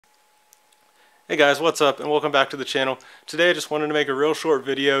Hey guys, what's up and welcome back to the channel. Today I just wanted to make a real short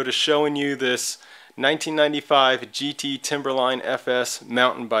video just showing you this 1995 GT Timberline FS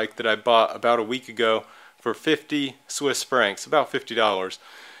mountain bike that I bought about a week ago for 50 Swiss francs, about $50.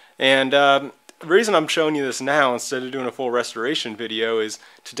 And the reason I'm showing you this now instead of doing a full restoration video is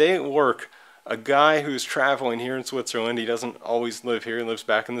today at work a guy who's traveling here in Switzerland, he doesn't always live here, he lives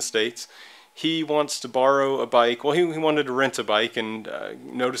back in the States. He wants to borrow a bike. Well, he wanted to rent a bike and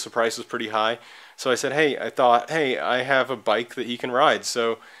noticed the price was pretty high. So I said, hey, I have a bike that he can ride.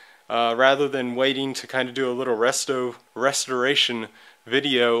 So rather than waiting to kind of do a little restoration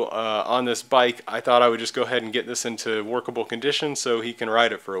video on this bike, I thought I would just go ahead and get this into workable condition so he can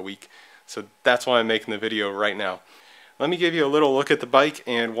ride it for a week. So that's why I'm making the video right now. Let me give you a little look at the bike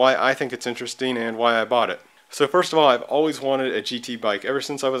and why I think it's interesting and why I bought it. So first of all, I've always wanted a GT bike. Ever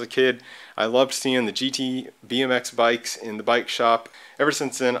since I was a kid, I loved seeing the GT BMX bikes in the bike shop. Ever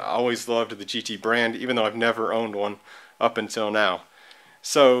since then, I always loved the GT brand, even though I've never owned one up until now.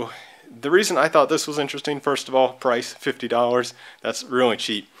 So the reason I thought this was interesting, first of all, price, $50. That's really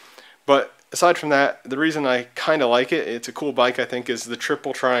cheap. But aside from that, the reason I kind of like it, it's a cool bike I think, is the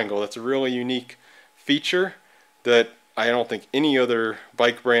triple triangle. That's a really unique feature that I don't think any other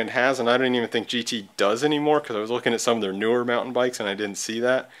bike brand has, and I don't even think GT does anymore, because I was looking at some of their newer mountain bikes and I didn't see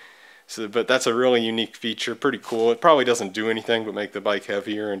that. So, but that's a really unique feature, pretty cool. It probably doesn't do anything but make the bike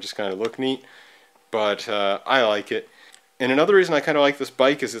heavier and just kind of look neat, but I like it. And another reason I kind of like this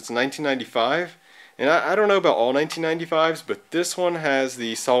bike is it's 1995, and I don't know about all 1995s, but this one has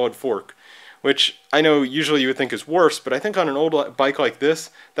the solid fork, which I know usually you would think is worse, but I think on an old bike like this,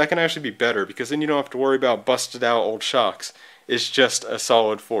 that can actually be better, because then you don't have to worry about busted out old shocks. It's just a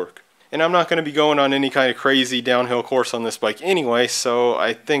solid fork. And I'm not going to be going on any kind of crazy downhill course on this bike anyway, so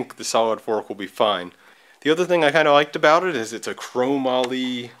I think the solid fork will be fine. The other thing I kind of liked about it is it's a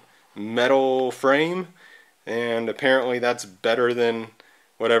chromoly metal frame, and apparently that's better than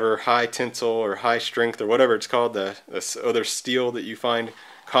whatever high tensile or high strength or whatever it's called, the other steel that you find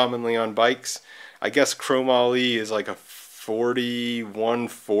commonly on bikes. I guess chromoly is like a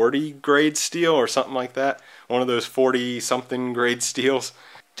 4140 grade steel or something like that. One of those 40 something grade steels.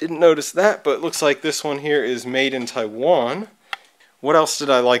 Didn't notice that, but it looks like this one here is made in Taiwan. What else did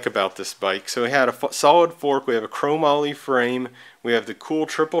I like about this bike? So we had a solid fork, we have a chromoly frame, we have the cool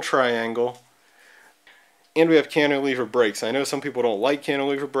triple triangle, and we have cantilever brakes. I know some people don't like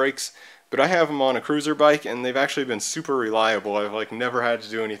cantilever brakes, but I have them on a cruiser bike and they've actually been super reliable. I've never had to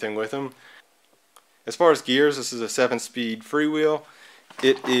do anything with them. As far as gears, this is a 7-speed freewheel.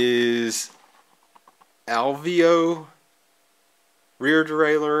 It is Alveo rear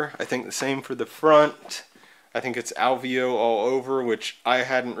derailleur. I think the same for the front. I think it's Alveo all over, which I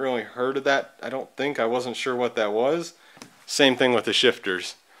hadn't really heard of that. I don't think. I wasn't sure what that was. Same thing with the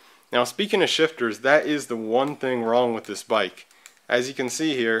shifters. Now speaking of shifters, that is the one thing wrong with this bike. As you can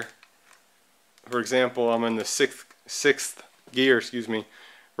see here, for example, I'm in the sixth gear,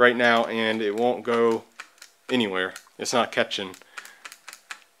 right now, and it won't go anywhere. It's not catching.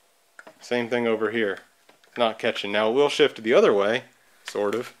 Same thing over here. Not catching. Now it will shift the other way,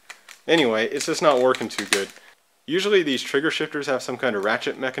 sort of. Anyway, it's just not working too good. Usually these trigger shifters have some kind of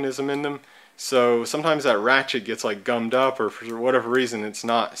ratchet mechanism in them, so sometimes that ratchet gets like gummed up, or for whatever reason it's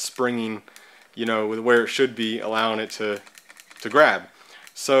not springing, with where it should be, allowing it to grab.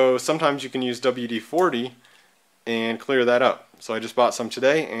 So sometimes you can use WD-40 and clear that up. So I just bought some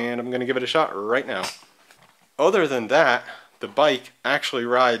today and I'm going to give it a shot right now. Other than that, the bike actually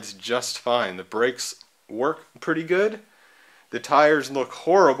rides just fine. The brakes work pretty good. The tires look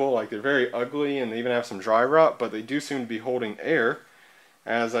horrible, like they're very ugly, and they even have some dry rot, but they do seem to be holding air,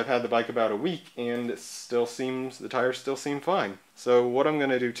 as I've had the bike about a week and the tires still seem fine. So what I'm going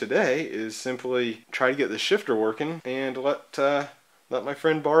to do today is simply try to get the shifter working and let my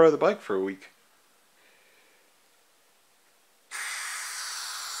friend borrow the bike for a week.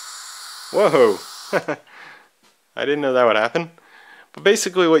 Whoa! I didn't know that would happen. But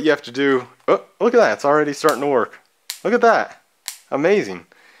basically what you have to do... Oh, look at that, it's already starting to work. Look at that. Amazing.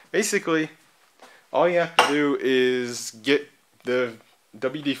 Basically, all you have to do is get the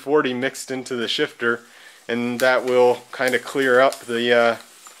WD-40 mixed into the shifter, and that will kind of clear up the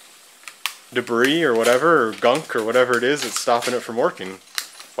debris or whatever, or gunk or whatever it is that's stopping it from working.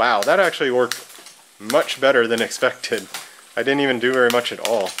 Wow, that actually worked much better than expected. I didn't even do very much at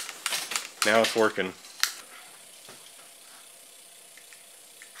all. Now it's working.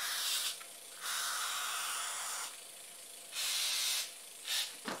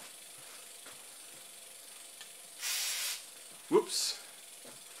 Whoops.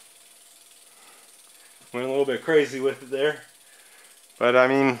 Went a little bit crazy with it there. But I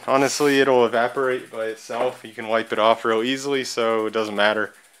mean, honestly, it'll evaporate by itself. You can wipe it off real easily, so it doesn't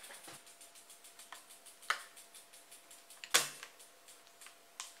matter.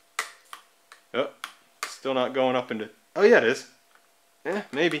 Oh, still not going up into... Oh yeah, it is. Eh,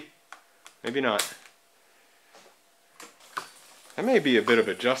 maybe. Maybe not. That may be a bit of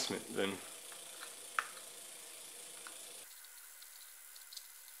adjustment then.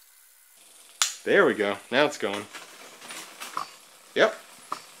 There we go. Now it's going. Yep.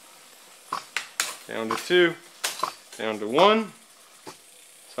 Down to 2. Down to 1.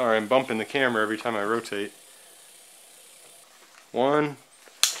 Sorry, I'm bumping the camera every time I rotate. 1,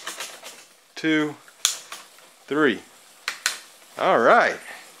 2, 3. Alright.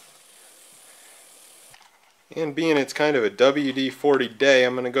 And being it's kind of a WD-40 day,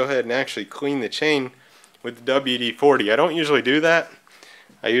 I'm going to go ahead and actually clean the chain with the WD-40. I don't usually do that.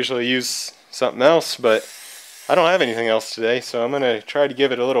 I usually use something else, but I don't have anything else today, so I'm going to try to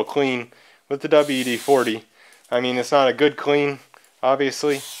give it a little clean with the WD-40. I mean, it's not a good clean,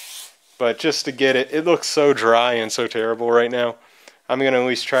 obviously, but just to get it, it looks so dry and so terrible right now. I'm going to at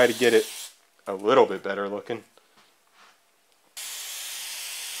least try to get it a little bit better looking.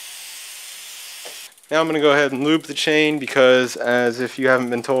 Now I'm going to go ahead and lube the chain because, as if you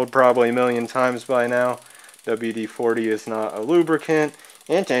haven't been told probably a million times by now, WD-40 is not a lubricant.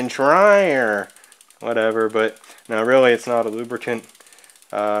 It's a dryer. Whatever, but no, really it's not a lubricant.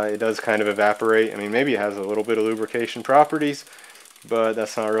 It does kind of evaporate. I mean, maybe it has a little bit of lubrication properties, but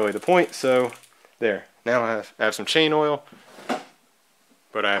that's not really the point. So, there. Now I have some chain oil,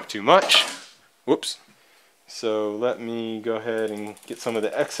 but I have too much. Whoops. So let me go ahead and get some of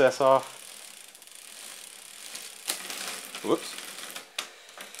the excess off. Whoops.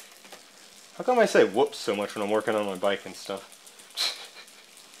 How come I say whoops so much when I'm working on my bike and stuff?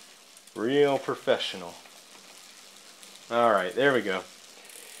 Real professional. Alright, there we go.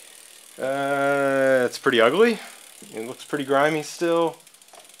 It's pretty ugly. It looks pretty grimy still.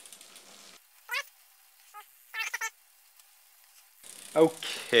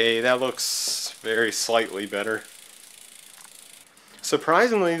 Okay, that looks very slightly better.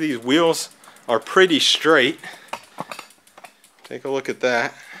 Surprisingly, these wheels are pretty straight. Take a look at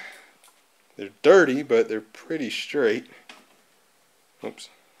that. They're dirty, but they're pretty straight. Oops.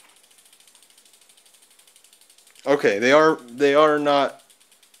 Okay, they are not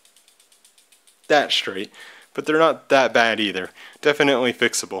that straight, but they're not that bad either. Definitely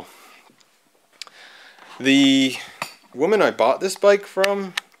fixable. The woman I bought this bike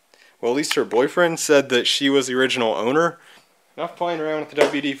from, well, at least her boyfriend, said that she was the original owner. Enough playing around with the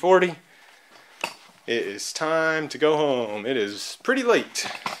WD-40. It is time to go home. It is pretty late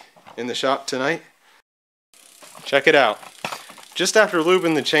in the shop tonight. Check it out. Just after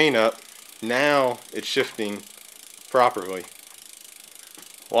lubing the chain up, now it's shifting properly.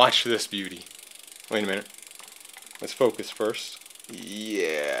 Watch this beauty. Wait a minute. Let's focus first.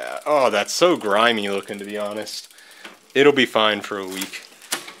 Yeah. Oh, that's so grimy looking, to be honest. It'll be fine for a week.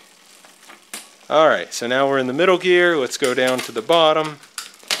 Alright, so now we're in the middle gear. Let's go down to the bottom.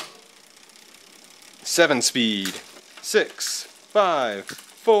 7 speed. 6, 5,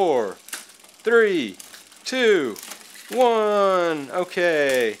 4, 3, 2, 1.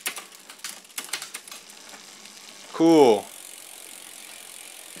 Okay. Cool.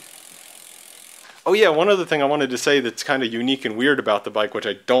 Oh yeah, one other thing I wanted to say that's kind of unique and weird about the bike, which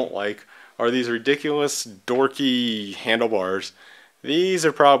I don't like, are these ridiculous, dorky handlebars. These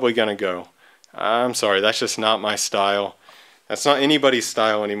are probably gonna go. I'm sorry, that's just not my style. That's not anybody's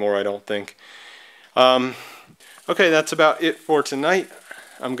style anymore, I don't think. Okay, that's about it for tonight.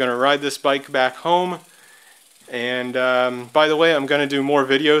 I'm gonna ride this bike back home. And by the way, I'm going to do more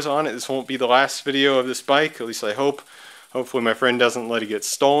videos on it. This won't be the last video of this bike, at least I hope. Hopefully my friend doesn't let it get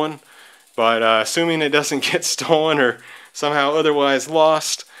stolen. But assuming it doesn't get stolen or somehow otherwise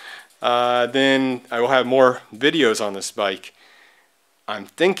lost, then I will have more videos on this bike. I'm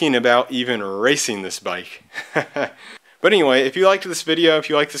thinking about even racing this bike. But anyway, if you liked this video, if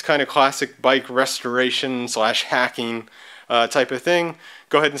you like this kind of classic bike restoration / hacking type of thing,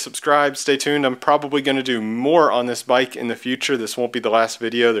 go ahead and subscribe. Stay tuned. I'm probably going to do more on this bike in the future. This won't be the last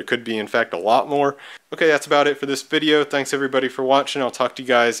video. There could be, in fact, a lot more. Okay, that's about it for this video. Thanks everybody for watching. I'll talk to you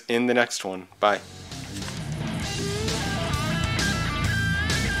guys in the next one. Bye.